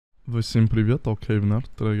Всем привет, Kevin.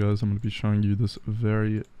 Today guys I'm going to be showing you this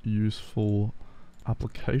very useful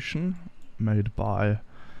application made by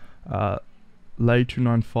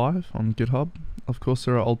Lay295 on GitHub. Of course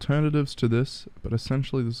there are alternatives to this, but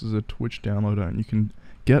essentially this is a Twitch downloader and you can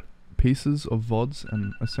get pieces of VODs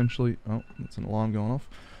and essentially, oh that's an alarm going off,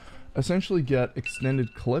 essentially get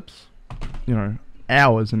extended clips, you know,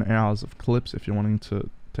 hours and hours of clips if you're wanting to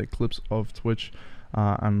take clips of Twitch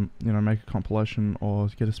and you know, make a compilation or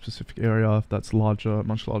get a specific area if that's larger,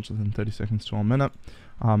 much larger than 30 seconds to a minute.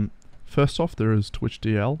 First off, there is Twitch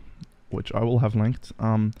DL, which I will have linked,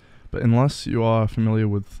 but unless you are familiar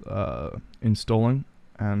with installing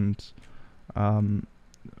and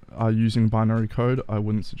are using binary code, I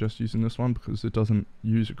wouldn't suggest using this one because it doesn't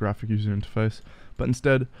use a graphic user interface, but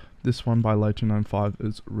instead this one by Lay295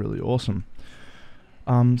 is really awesome.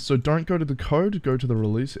 So don't go to the code, go to the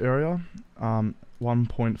release area.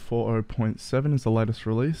 1.40.7 is the latest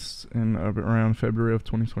release in around February of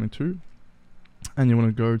 2022, and you want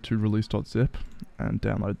to go to release.zip and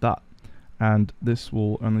download that, and this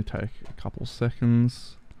will only take a couple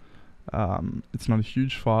seconds. It's not a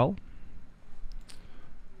huge file,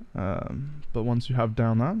 but once you have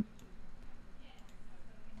down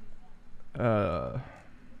that,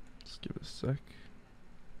 just give it a sec,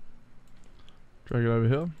 drag it over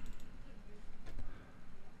here,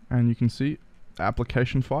 and you can see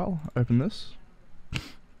application file. Open this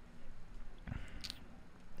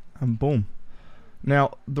and boom.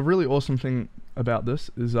 Now the really awesome thing about this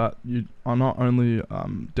is that you are not only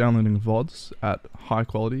downloading VODs at high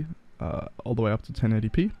quality all the way up to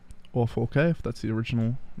 1080p or 4K if that's the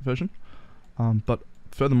original version, but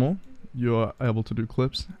furthermore you are able to do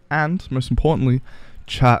clips and most importantly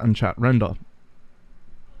chat and chat render.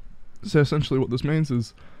 So essentially what this means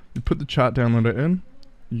is you put the chat downloader in,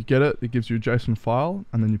 you get it, it gives you a JSON file,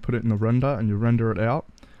 and then you put it in the render and you render it out,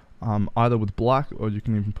 either with black or you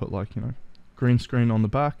can even put like, you know, green screen on the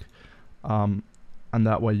back, and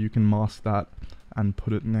that way you can mask that and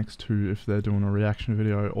put it next to if they're doing a reaction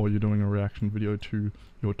video or you're doing a reaction video to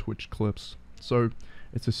your Twitch clips. So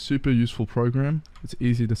it's a super useful program, it's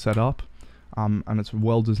easy to set up, and it's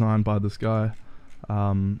well designed by this guy,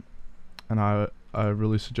 and I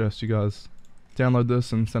really suggest you guys download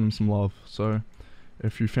this and send him some love. So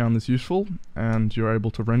if you found this useful and you're able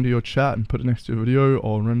to render your chat and put it next to your video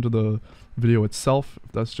or render the video itself,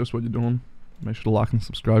 if that's just what you're doing, make sure to like and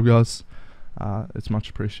subscribe guys. It's much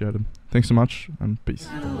appreciated. Thanks so much and peace.